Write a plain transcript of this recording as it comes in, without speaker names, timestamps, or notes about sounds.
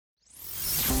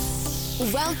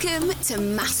Welcome to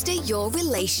Master Your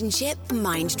Relationship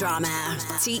Mind Drama,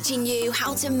 teaching you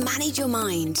how to manage your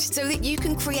mind so that you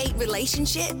can create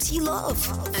relationships you love.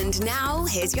 And now,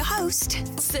 here's your host,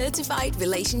 certified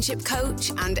relationship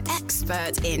coach and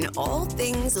expert in all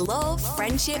things love,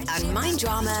 friendship, and mind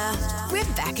drama,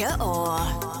 Rebecca Orr.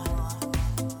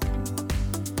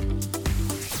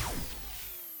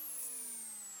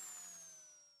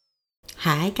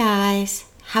 Hi guys,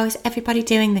 how is everybody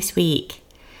doing this week?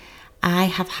 I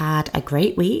have had a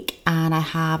great week and I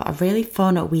have a really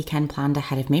fun weekend planned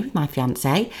ahead of me with my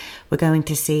fiance. We're going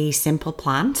to see Simple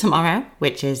Plan tomorrow,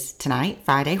 which is tonight,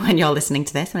 Friday, when you're listening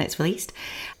to this, when it's released.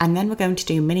 And then we're going to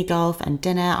do mini golf and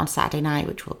dinner on Saturday night,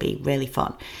 which will be really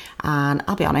fun. And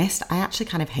I'll be honest, I actually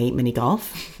kind of hate mini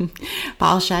golf, but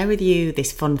I'll share with you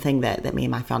this fun thing that me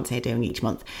and my fiance are doing each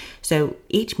month. So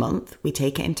each month we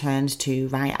take it in turns to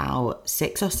write out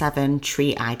 6 or 7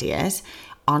 treat ideas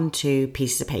onto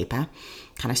pieces of paper,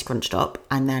 kind of scrunched up,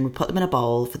 and then we put them in a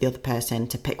bowl for the other person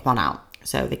to pick one out.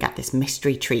 So they get this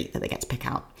mystery treat that they get to pick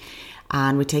out.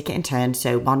 And we take it in turns.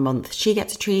 So one month she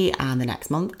gets a treat and the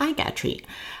next month I get a treat.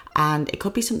 And it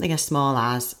could be something as small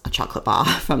as a chocolate bar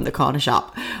from the corner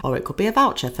shop, or it could be a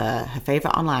voucher for her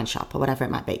favourite online shop or whatever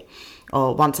it might be.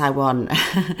 Or once I won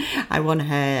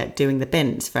her doing the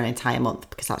bins for an entire month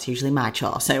because that's usually my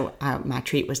chore. So my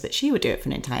treat was that she would do it for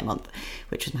an entire month,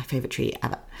 which was my favourite treat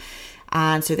ever.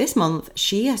 And so this month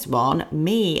she has won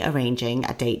me arranging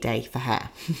a date day for her.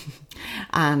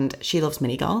 And she loves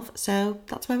mini golf, so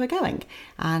that's where we're going.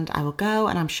 And I will go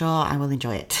and I'm sure I will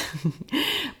enjoy it.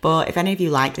 But if any of you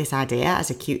like this idea as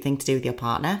a cute thing to do with your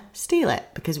partner, steal it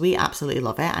because we absolutely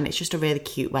love it. And it's just a really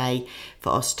cute way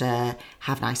for us to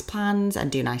have nice plans and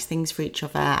do nice things for each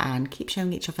other and keep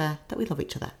showing each other that we love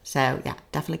each other. So yeah,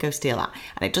 definitely go steal that.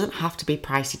 And it doesn't have to be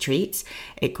pricey treats.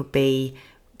 It could be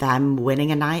them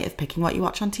winning a night of picking what you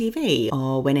watch on TV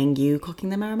or winning you cooking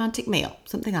them a romantic meal,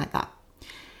 something like that.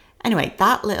 Anyway,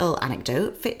 that little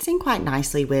anecdote fits in quite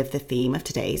nicely with the theme of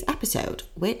today's episode,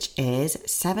 which is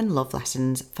 7 love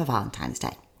lessons for Valentine's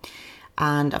Day.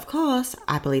 And of course,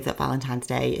 I believe that Valentine's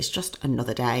Day is just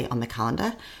another day on the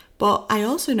calendar, but I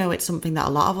also know it's something that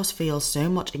a lot of us feel so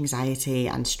much anxiety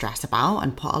and stress about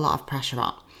and put a lot of pressure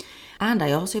on. And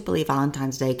I also believe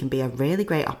Valentine's Day can be a really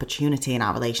great opportunity in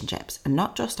our relationships, and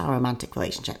not just our romantic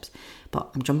relationships.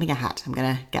 But I'm jumping ahead, I'm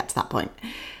going to get to that point.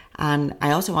 And I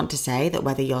also want to say that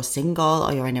whether you're single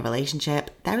or you're in a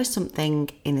relationship, there is something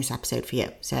in this episode for you,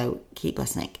 so keep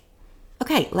listening.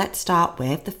 Okay, let's start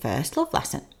with the first love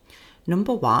lesson.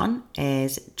 Number 1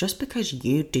 is just because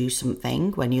you do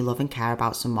something when you love and care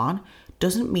about someone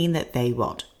doesn't mean that they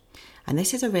would. And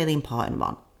this is a really important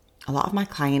one. A lot of my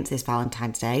clients this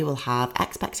Valentine's Day will have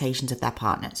expectations of their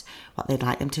partners, what they'd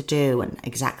like them to do and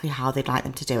exactly how they'd like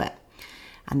them to do it.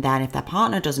 And then if their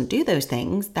partner doesn't do those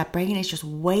things, their brain is just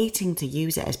waiting to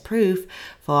use it as proof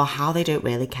for how they don't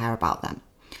really care about them.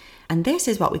 And this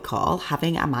is what we call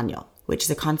having a manual, which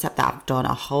is a concept that I've done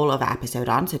a whole other episode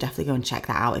on, so definitely go and check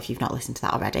that out if you've not listened to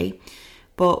that already.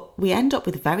 But we end up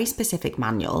with very specific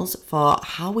manuals for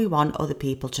how we want other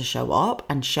people to show up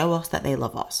and show us that they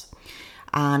love us.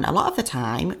 And a lot of the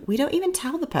time, we don't even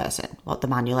tell the person what the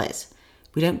manual is.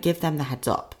 We don't give them the heads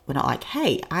up. We're not like,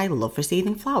 hey, I love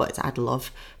receiving flowers. I'd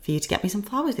love for you to get me some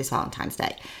flowers this Valentine's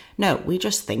Day. No, we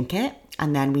just think it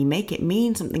and then we make it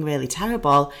mean something really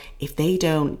terrible if they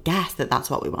don't guess that that's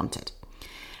what we wanted.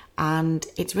 And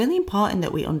it's really important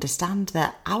that we understand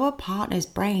that our partner's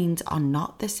brains are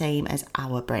not the same as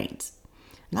our brains.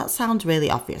 And that sounds really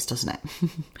obvious, doesn't it?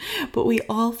 But we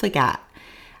all forget.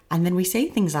 And then we say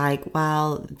things like,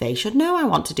 well, they should know I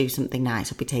want to do something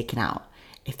nice or be taken out.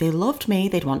 If they loved me,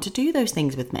 they'd want to do those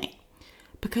things with me.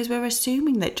 Because we're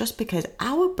assuming that just because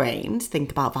our brains think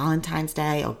about Valentine's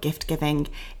Day or gift giving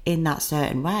in that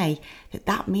certain way,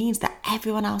 that means that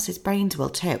everyone else's brains will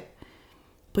too.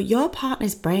 But your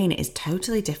partner's brain is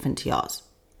totally different to yours.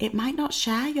 It might not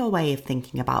share your way of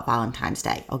thinking about Valentine's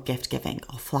Day or gift giving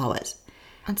or flowers.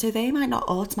 And so they might not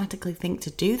automatically think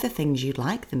to do the things you'd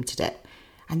like them to do.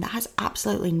 And that has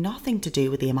absolutely nothing to do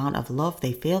with the amount of love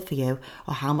they feel for you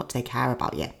or how much they care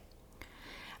about you.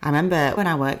 I remember when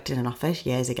I worked in an office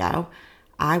years ago,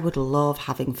 I would love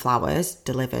having flowers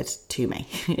delivered to me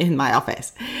in my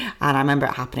office. And I remember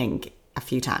it happening a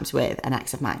few times with an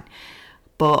ex of mine.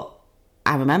 But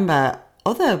I remember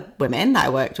other women that I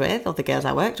worked with, other girls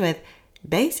I worked with,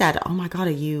 they said, oh my God,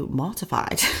 are you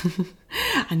mortified?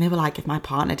 And they were like, if my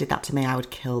partner did that to me, I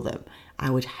would kill them. I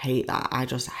would hate that. I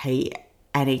just hate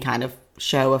any kind of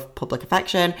show of public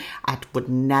affection. I would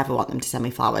never want them to send me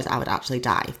flowers. I would actually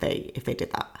die if they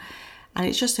did that. And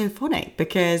it's just so funny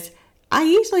because I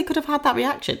easily could have had that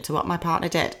reaction to what my partner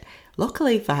did.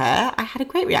 Luckily for her, I had a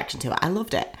great reaction to it. I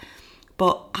loved it.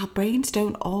 But our brains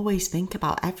don't always think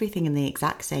about everything in the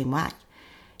exact same way.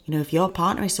 You know, if your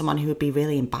partner is someone who would be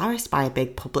really embarrassed by a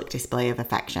big public display of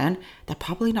affection, they're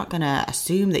probably not going to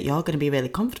assume that you're going to be really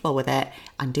comfortable with it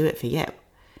and do it for you.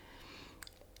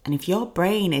 And if your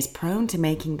brain is prone to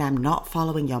making them not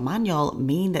following your manual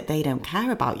mean that they don't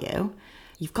care about you,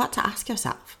 you've got to ask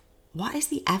yourself, what is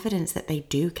the evidence that they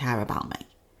do care about me?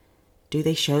 Do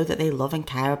they show that they love and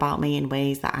care about me in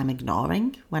ways that I'm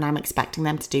ignoring when I'm expecting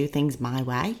them to do things my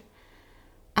way?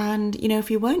 And, you know, if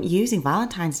we weren't using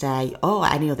Valentine's Day, or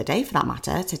any other day for that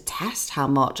matter, to test how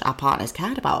much our partners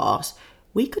cared about us,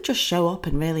 we could just show up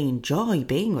and really enjoy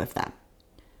being with them.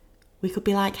 We could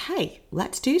be like, hey,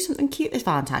 let's do something cute this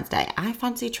Valentine's Day. I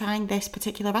fancy trying this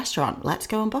particular restaurant. Let's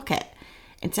go and book it.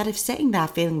 Instead of sitting there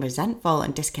feeling resentful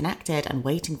and disconnected and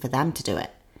waiting for them to do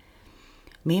it.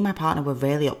 Me and my partner were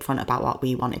really upfront about what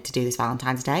we wanted to do this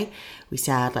Valentine's Day. We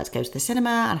said, let's go to the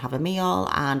cinema and have a meal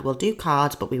and we'll do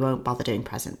cards, but we won't bother doing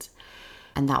presents.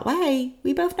 And that way,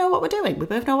 we both know what we're doing. We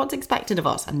both know what's expected of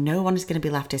us and no one is going to be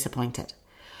left disappointed.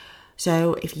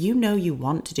 So if you know you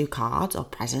want to do cards or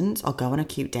presents or go on a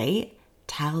cute date,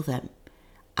 tell them.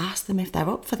 Ask them if they're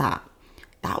up for that.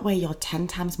 That way you're 10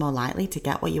 times more likely to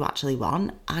get what you actually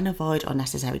want and avoid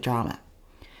unnecessary drama.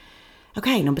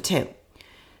 Okay, number 2.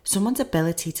 Someone's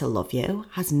ability to love you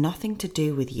has nothing to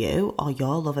do with you or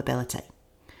your lovability.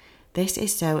 This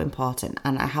is so important,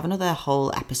 and I have another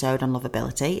whole episode on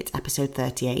lovability. It's episode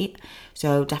 38,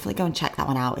 so definitely go and check that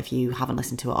one out if you haven't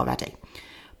listened to it already.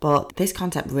 But this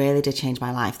concept really did change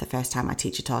my life the first time my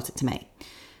teacher taught it to me.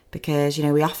 Because, you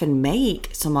know, we often make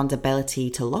someone's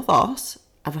ability to love us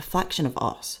a reflection of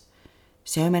us.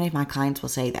 So many of my clients will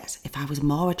say this: if I was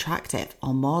more attractive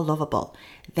or more lovable,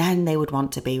 then they would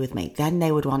want to be with me. Then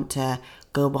they would want to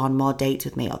go on more dates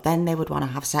with me, or then they would want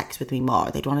to have sex with me more.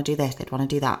 They'd want to do this, they'd want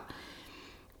to do that.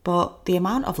 But the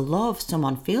amount of love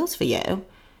someone feels for you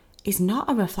is not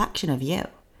a reflection of you.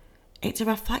 It's a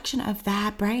reflection of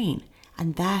their brain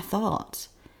and their thoughts.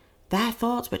 Their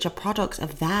thoughts, which are products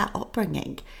of their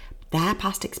upbringing, their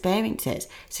past experiences,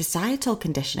 societal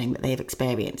conditioning that they've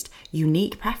experienced,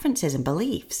 unique preferences and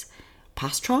beliefs,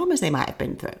 past traumas they might have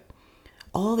been through.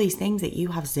 All these things that you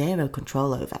have zero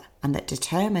control over and that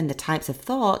determine the types of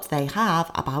thoughts they have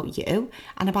about you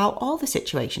and about all the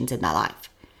situations in their life.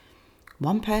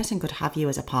 One person could have you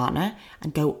as a partner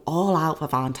and go all out for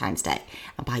Valentine's Day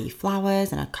and buy you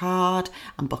flowers and a card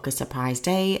and book a surprise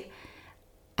date.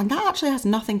 And that actually has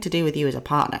nothing to do with you as a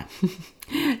partner.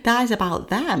 That is about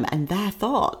them and their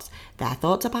thoughts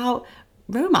about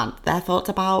romance, their thoughts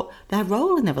about their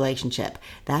role in the relationship,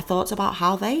 their thoughts about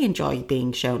how they enjoy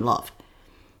being shown love.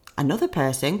 Another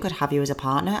person could have you as a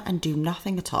partner and do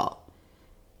nothing at all.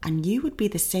 And you would be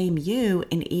the same you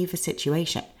in either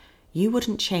situation. You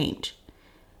wouldn't change.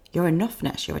 Your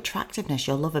enoughness, your attractiveness,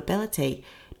 your lovability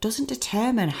doesn't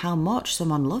determine how much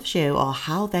someone loves you or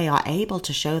how they are able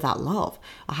to show that love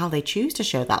or how they choose to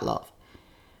show that love.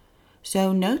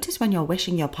 So notice when you're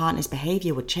wishing your partner's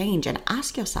behaviour would change and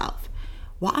ask yourself,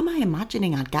 what am I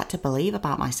imagining I'd get to believe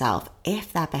about myself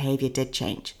if their behaviour did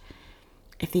change?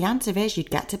 If the answer is you'd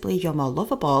get to believe you're more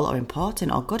lovable or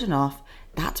important or good enough,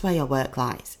 that's where your work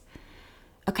lies.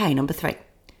 Okay, number 3.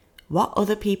 What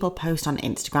other people post on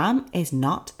Instagram is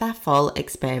not their full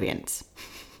experience.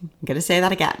 I'm going to say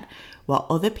that again. What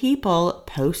other people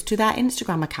post to their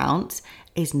Instagram accounts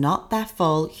is not their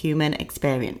full human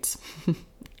experience.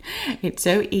 It's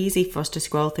so easy for us to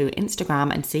scroll through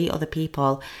Instagram and see other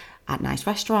people at nice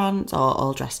restaurants or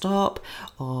all dressed up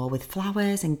or with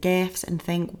flowers and gifts and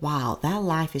think, wow, their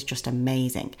life is just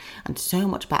amazing and so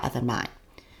much better than mine.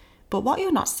 But what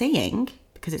you're not seeing,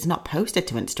 because it's not posted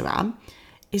to Instagram,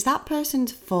 is that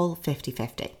person's full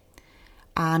 50-50.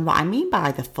 And what I mean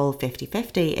by the full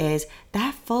 50-50 is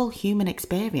their full human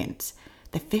experience,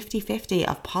 the 50-50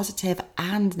 of positive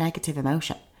and negative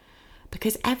emotion.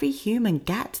 Because every human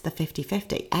gets the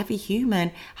 50-50. Every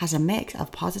human has a mix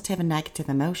of positive and negative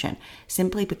emotion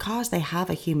simply because they have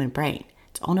a human brain.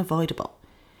 It's unavoidable.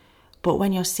 But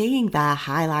when you're seeing their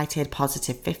highlighted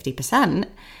positive 50%,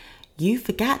 you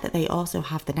forget that they also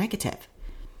have the negative.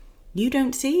 You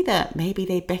don't see that maybe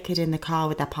they bickered in the car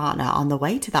with their partner on the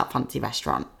way to that fancy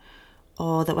restaurant,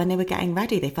 or that when they were getting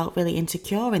ready they felt really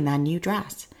insecure in their new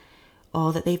dress,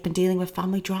 or that they've been dealing with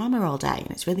family drama all day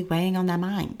and it's really weighing on their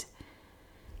mind.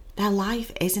 Their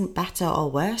life isn't better or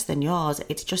worse than yours,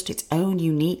 it's just its own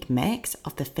unique mix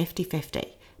of the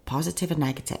 50-50, positive and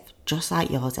negative, just like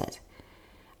yours is.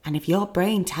 And if your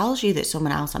brain tells you that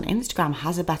someone else on Instagram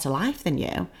has a better life than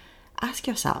you, ask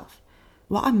yourself,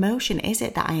 what emotion is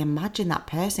it that I imagine that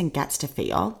person gets to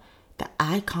feel that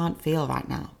I can't feel right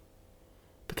now.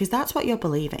 Because that's what you're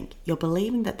believing. You're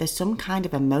believing that there's some kind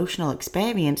of emotional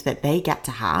experience that they get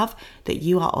to have that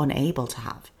you are unable to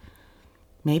have.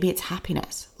 Maybe it's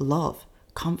happiness, love,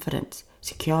 confidence,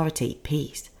 security,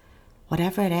 peace.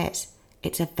 Whatever it is,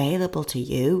 it's available to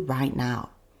you right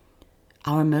now.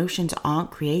 Our emotions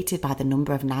aren't created by the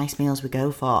number of nice meals we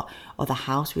go for, or the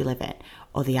house we live in,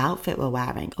 or the outfit we're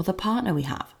wearing, or the partner we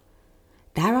have.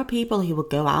 There are people who will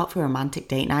go out for romantic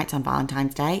date nights on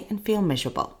Valentine's Day and feel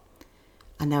miserable.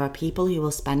 And there are people who will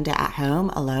spend it at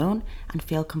home alone and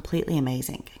feel completely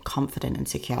amazing, confident and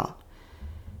secure.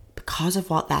 Because of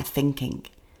what they're thinking.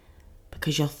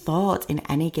 Because your thoughts in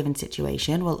any given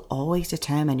situation will always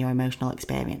determine your emotional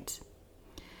experience.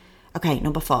 Okay,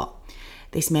 number 4.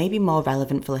 This may be more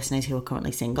relevant for listeners who are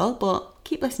currently single, but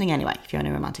keep listening anyway if you're in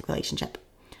a romantic relationship.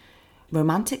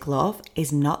 Romantic love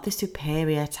is not the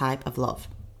superior type of love.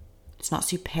 It's not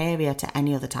superior to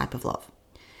any other type of love.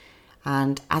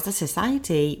 And as a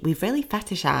society, we've really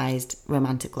fetishized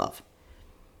romantic love.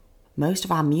 Most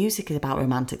of our music is about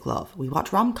romantic love. We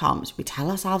watch rom-coms. We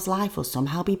tell ourselves life will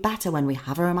somehow be better when we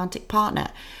have a romantic partner.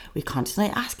 We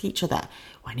constantly ask each other,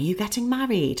 when are you getting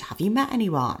married? Have you met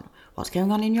anyone? What's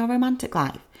going on in your romantic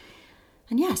life?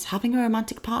 And yes, having a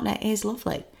romantic partner is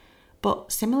lovely.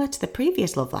 But similar to the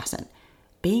previous love lesson,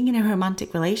 being in a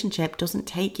romantic relationship doesn't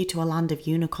take you to a land of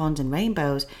unicorns and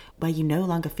rainbows where you no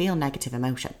longer feel negative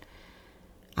emotion.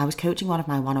 I was coaching one of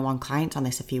my one-on-one clients on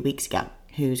this a few weeks ago,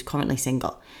 who's currently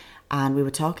single, and we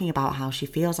were talking about how she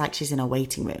feels like she's in a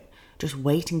waiting room, just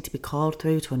waiting to be called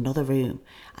through to another room.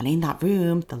 And in that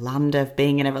room, the land of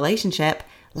being in a relationship,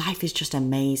 life is just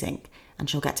amazing, and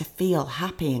she'll get to feel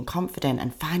happy and confident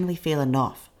and finally feel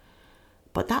enough.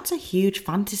 But that's a huge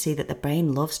fantasy that the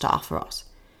brain loves to offer us.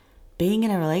 Being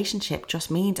in a relationship just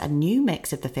means a new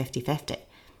mix of the 50-50,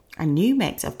 a new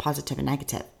mix of positive and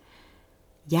negative.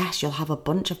 Yes, you'll have a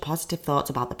bunch of positive thoughts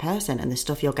about the person and the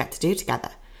stuff you'll get to do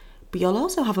together, but you'll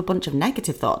also have a bunch of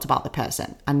negative thoughts about the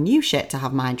person and new shit to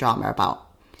have mind drama about.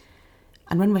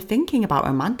 And when we're thinking about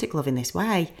romantic love in this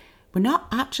way, we're not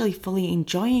actually fully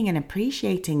enjoying and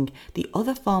appreciating the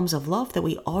other forms of love that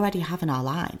we already have in our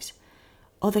lives.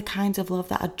 Other kinds of love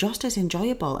that are just as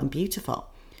enjoyable and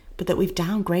beautiful, but that we've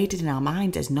downgraded in our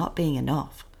minds as not being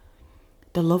enough.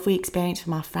 The love we experience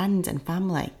from our friends and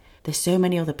family. There's so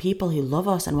many other people who love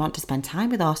us and want to spend time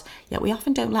with us, yet we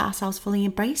often don't let ourselves fully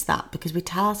embrace that because we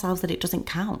tell ourselves that it doesn't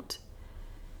count.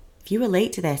 If you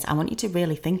relate to this, I want you to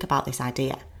really think about this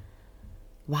idea.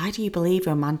 Why do you believe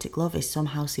romantic love is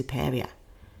somehow superior?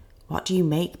 What do you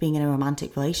make being in a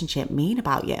romantic relationship mean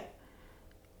about you?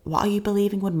 What are you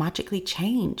believing would magically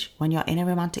change when you're in a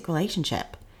romantic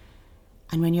relationship?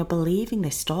 And when you're believing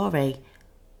this story,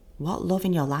 what love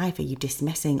in your life are you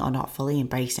dismissing or not fully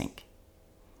embracing?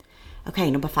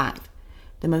 Okay, number 5.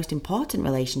 The most important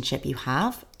relationship you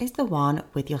have is the one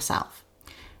with yourself.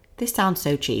 This sounds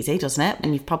so cheesy, doesn't it?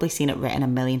 And you've probably seen it written a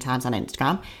million times on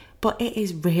Instagram, but it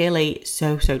is really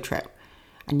so true.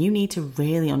 And you need to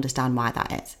really understand why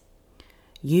that is.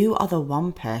 You are the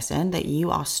one person that you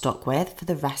are stuck with for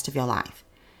the rest of your life.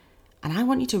 And I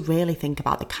want you to really think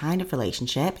about the kind of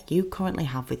relationship you currently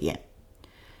have with you.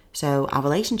 So our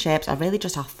relationships are really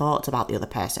just our thoughts about the other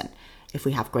person. If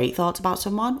we have great thoughts about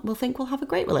someone, we'll think we'll have a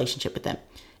great relationship with them.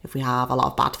 If we have a lot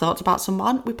of bad thoughts about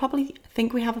someone, we probably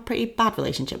think we have a pretty bad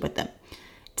relationship with them.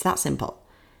 It's that simple.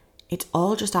 It's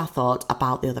all just our thoughts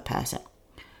about the other person.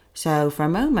 So for a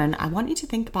moment, I want you to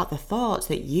think about the thoughts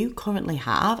that you currently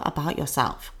have about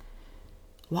yourself.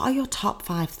 What are your top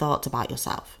 5 thoughts about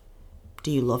yourself?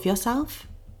 Do you love yourself?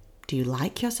 Do you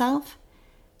like yourself?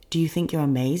 Do you think you're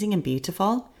amazing and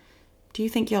beautiful? Do you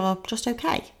think you're just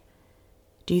okay?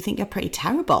 Do you think you're pretty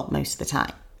terrible most of the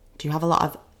time? Do you have a lot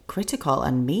of critical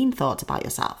and mean thoughts about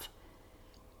yourself?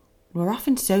 We're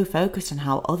often so focused on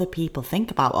how other people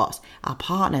think about us, our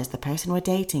partners, the person we're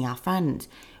dating, our friends.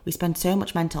 We spend so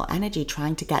much mental energy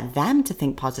trying to get them to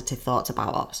think positive thoughts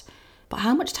about us. But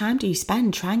how much time do you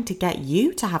spend trying to get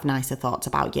you to have nicer thoughts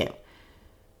about you?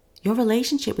 Your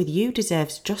relationship with you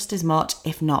deserves just as much,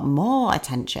 if not more,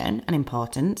 attention and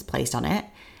importance placed on it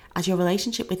as your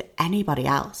relationship with anybody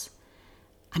else.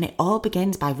 And it all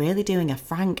begins by really doing a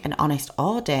frank and honest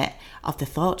audit of the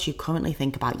thoughts you currently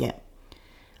think about you.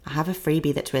 I have a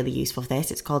freebie that's really useful for this.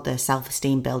 It's called the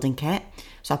Self-Esteem Building Kit.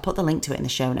 So I'll put the link to it in the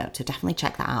show notes, so definitely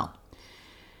check that out.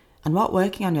 And what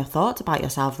working on your thoughts about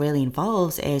yourself really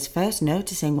involves is first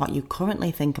noticing what you currently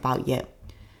think about you,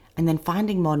 and then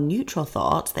finding more neutral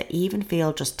thoughts that even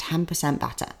feel just 10%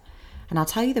 better. And I'll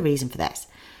tell you the reason for this.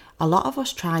 A lot of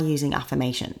us try using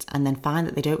affirmations and then find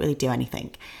that they don't really do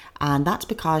anything. And that's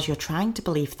because you're trying to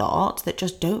believe thoughts that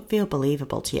just don't feel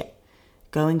believable to you.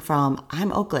 Going from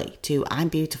I'm ugly to I'm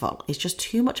beautiful is just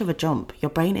too much of a jump.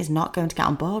 Your brain is not going to get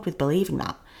on board with believing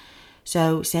that.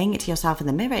 So saying it to yourself in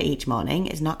the mirror each morning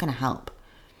is not going to help.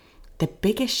 The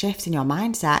biggest shifts in your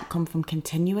mindset come from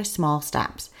continuous small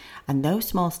steps, and those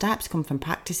small steps come from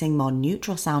practicing more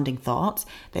neutral sounding thoughts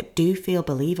that do feel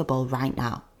believable right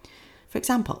now. For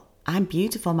example, I'm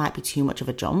beautiful might be too much of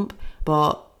a jump,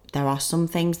 but there are some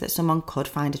things that someone could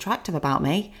find attractive about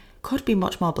me, could be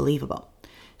much more believable.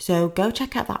 So go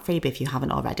check out that freebie if you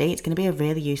haven't already. It's going to be a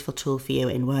really useful tool for you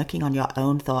in working on your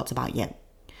own thoughts about you.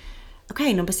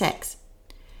 Okay, number 6.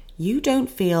 You don't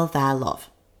feel their love.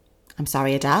 I'm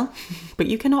sorry, Adele, but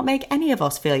you cannot make any of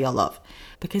us feel your love,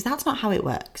 because that's not how it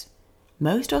works.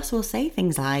 Most of us will say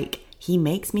things like, he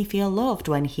makes me feel loved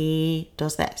when he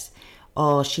does this,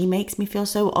 or she makes me feel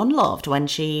so unloved when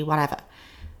she whatever.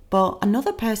 But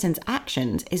another person's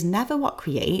actions is never what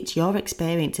creates your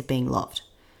experience of being loved,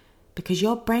 because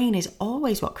your brain is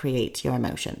always what creates your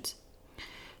emotions.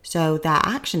 So their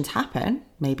actions happen.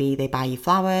 Maybe they buy you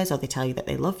flowers, or they tell you that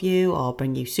they love you, or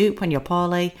bring you soup when you're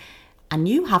poorly, and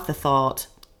you have the thought,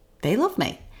 they love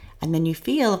me, and then you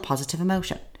feel a positive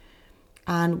emotion.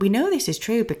 And we know this is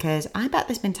true because I bet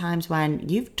there's been times when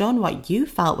you've done what you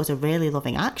felt was a really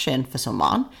loving action for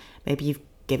someone. Maybe you've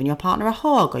given your partner a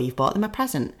hug, or you've bought them a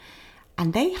present,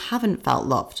 and they haven't felt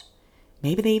loved.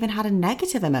 Maybe they even had a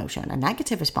negative emotion, a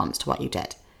negative response to what you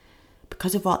did,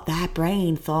 because of what their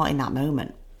brain thought in that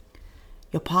moment.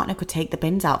 Your partner could take the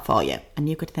bins out for you, and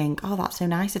you could think, oh, that's so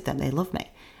nice of them, they love me,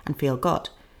 and feel good.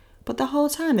 But the whole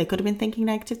time they could have been thinking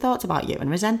negative thoughts about you and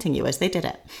resenting you as they did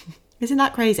it. Isn't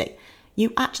that crazy?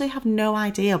 You actually have no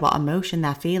idea what emotion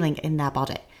they're feeling in their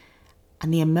body.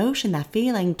 And the emotion they're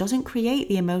feeling doesn't create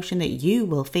the emotion that you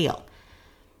will feel.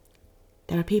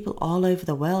 There are people all over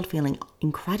the world feeling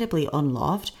incredibly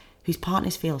unloved whose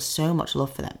partners feel so much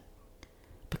love for them.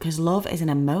 Because love is an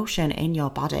emotion in your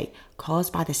body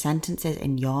caused by the sentences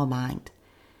in your mind.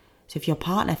 So if your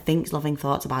partner thinks loving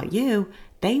thoughts about you,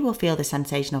 they will feel the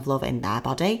sensation of love in their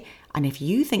body. And if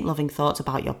you think loving thoughts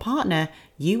about your partner,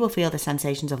 you will feel the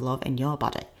sensations of love in your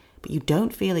body. But you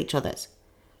don't feel each other's.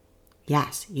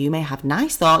 Yes, you may have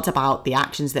nice thoughts about the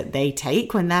actions that they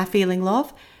take when they're feeling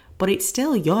love, but it's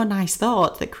still your nice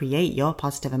thoughts that create your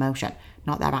positive emotion,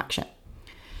 not their action.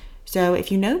 So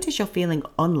if you notice you're feeling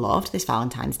unloved this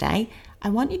Valentine's Day, I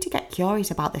want you to get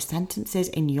curious about the sentences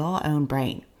in your own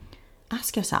brain.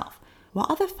 Ask yourself, what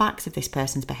are the facts of this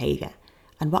person's behaviour?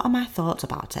 And what are my thoughts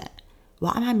about it?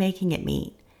 What am I making it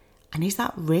mean? And is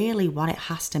that really what it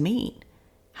has to mean?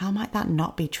 How might that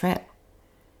not be true?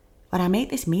 When I make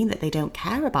this mean that they don't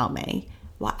care about me,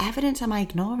 what evidence am I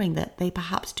ignoring that they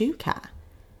perhaps do care?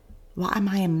 What am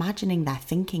I imagining they're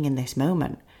thinking in this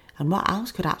moment? And what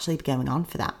else could actually be going on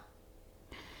for that?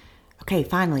 Okay,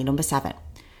 finally, number 7.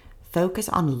 Focus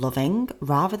on loving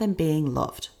rather than being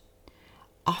loved.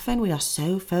 Often we are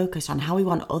so focused on how we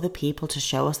want other people to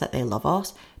show us that they love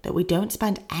us that we don't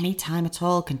spend any time at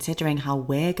all considering how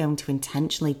we're going to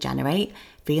intentionally generate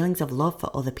feelings of love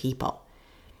for other people.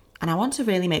 And I want to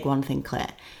really make one thing clear.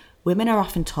 Women are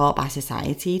often taught by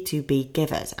society to be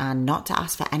givers and not to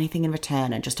ask for anything in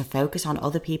return and just to focus on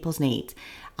other people's needs.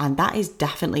 And that is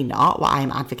definitely not what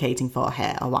I'm advocating for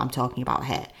here or what I'm talking about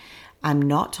here. I'm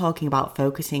not talking about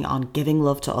focusing on giving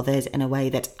love to others in a way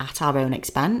that's at our own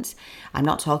expense. I'm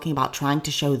not talking about trying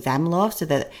to show them love so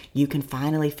that you can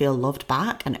finally feel loved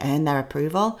back and earn their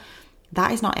approval.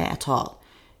 That is not it at all.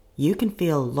 You can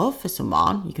feel love for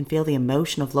someone, you can feel the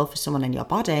emotion of love for someone in your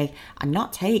body and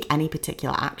not take any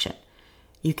particular action.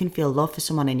 You can feel love for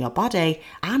someone in your body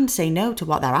and say no to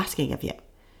what they're asking of you.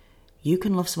 You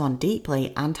can love someone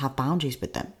deeply and have boundaries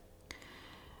with them.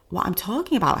 What I'm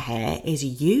talking about here is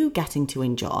you getting to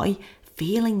enjoy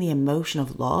feeling the emotion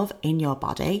of love in your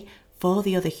body for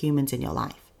the other humans in your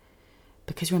life.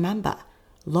 Because remember,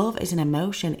 love is an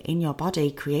emotion in your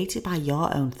body created by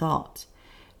your own thoughts,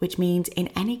 which means in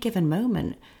any given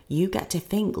moment, you get to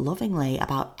think lovingly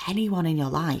about anyone in your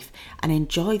life and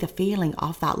enjoy the feeling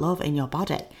of that love in your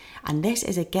body. And this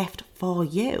is a gift for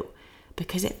you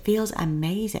because it feels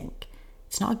amazing.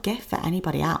 It's not a gift for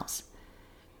anybody else.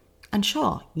 And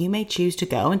sure, you may choose to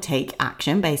go and take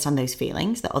action based on those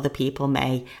feelings that other people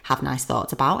may have nice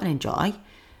thoughts about and enjoy.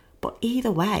 But either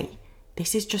way,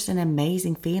 this is just an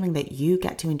amazing feeling that you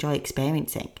get to enjoy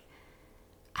experiencing.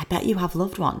 I bet you have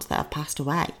loved ones that have passed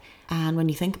away, and when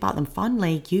you think about them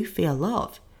fondly, you feel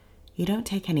love. You don't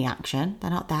take any action, they're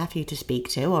not there for you to speak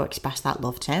to or express that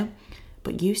love to,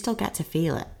 but you still get to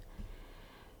feel it.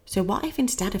 So what if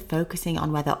instead of focusing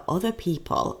on whether other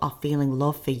people are feeling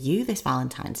love for you this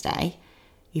Valentine's Day,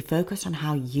 you focused on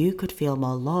how you could feel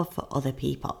more love for other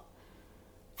people?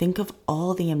 Think of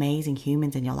all the amazing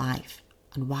humans in your life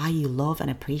and why you love and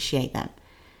appreciate them.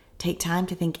 Take time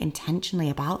to think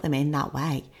intentionally about them in that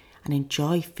way and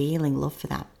enjoy feeling love for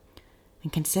them.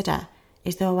 And consider,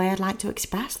 is there a way I'd like to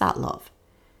express that love?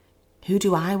 Who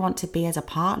do I want to be as a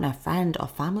partner, friend, or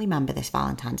family member this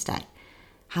Valentine's Day?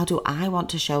 How do I want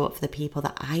to show up for the people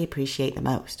that I appreciate the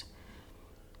most?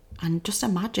 And just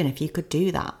imagine if you could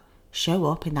do that, show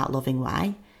up in that loving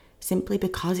way, simply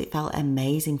because it felt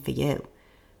amazing for you.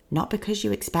 Not because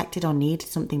you expected or needed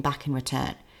something back in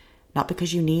return. Not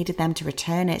because you needed them to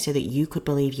return it so that you could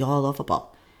believe you're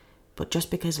lovable. But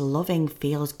just because loving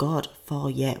feels good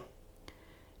for you.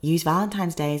 Use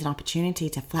Valentine's Day as an opportunity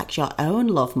to flex your own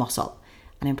love muscle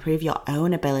and improve your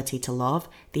own ability to love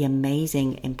the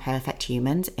amazing, imperfect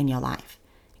humans in your life,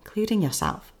 including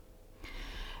yourself.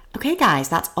 Okay, guys,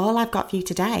 that's all I've got for you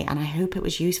today, and I hope it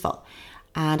was useful.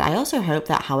 And I also hope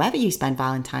that however you spend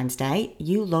Valentine's Day,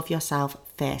 you love yourself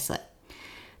fiercely.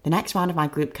 The next round of my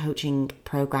group coaching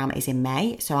program is in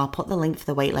May, so I'll put the link for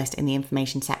the waitlist in the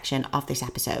information section of this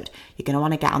episode. You're going to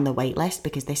want to get on the waitlist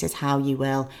because this is how you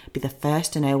will be the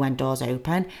first to know when doors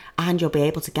open, and you'll be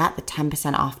able to get the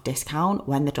 10% off discount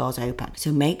when the doors open.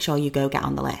 So make sure you go get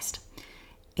on the list.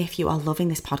 If you are loving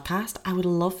this podcast, I would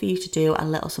love for you to do a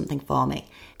little something for me.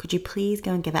 Could you please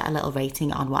go and give it a little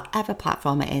rating on whatever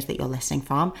platform it is that you're listening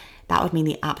from? That would mean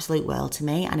the absolute world to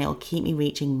me, and it will keep me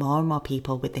reaching more and more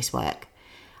people with this work.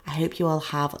 I hope you all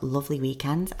have lovely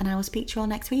weekends, and I will speak to you all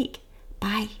next week.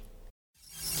 Bye.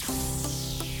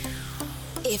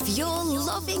 If you're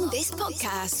loving this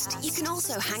podcast, you can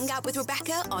also hang out with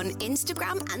Rebecca on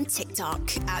Instagram and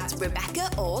TikTok at Rebecca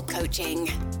or Coaching.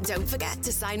 Don't forget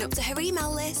to sign up to her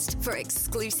email list for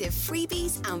exclusive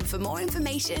freebies and for more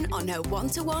information on her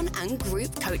one-to-one and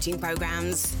group coaching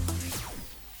programs.